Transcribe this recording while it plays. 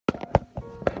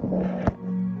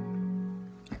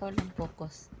nawawalan ng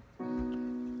focus.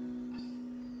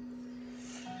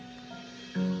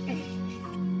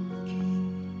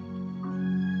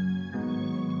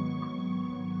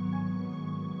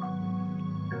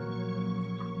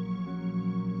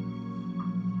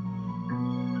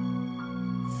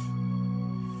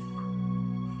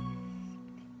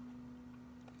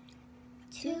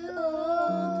 Two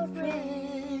old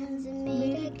friends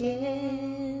meet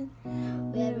again,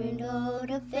 wearing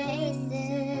older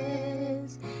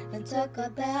faces, and talk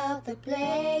about the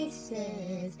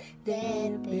places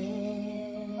they've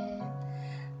been.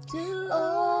 Two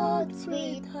old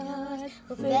sweethearts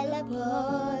who fell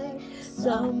apart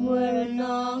somewhere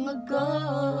long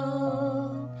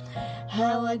ago.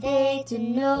 How are they to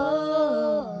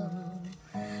know?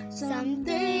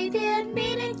 Someday they'll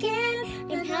meet again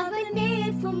and have a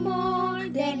need for more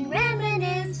than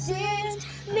reminiscence.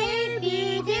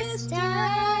 Maybe this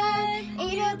time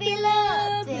it'll be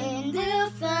love and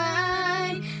they'll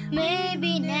find.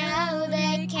 Maybe now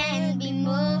there can be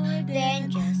more than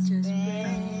just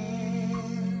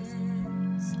friends.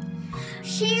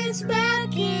 She's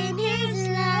back in his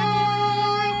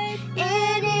life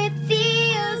and it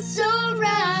feels so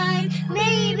right.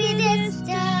 Maybe this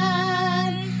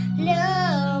time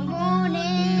love won't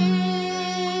end.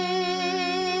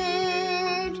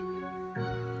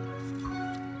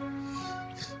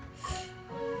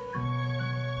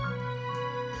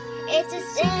 It's the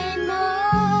same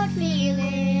old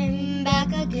feeling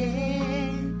back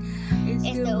again.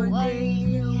 It's the one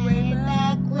way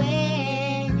back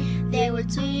when they were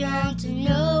too young to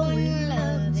know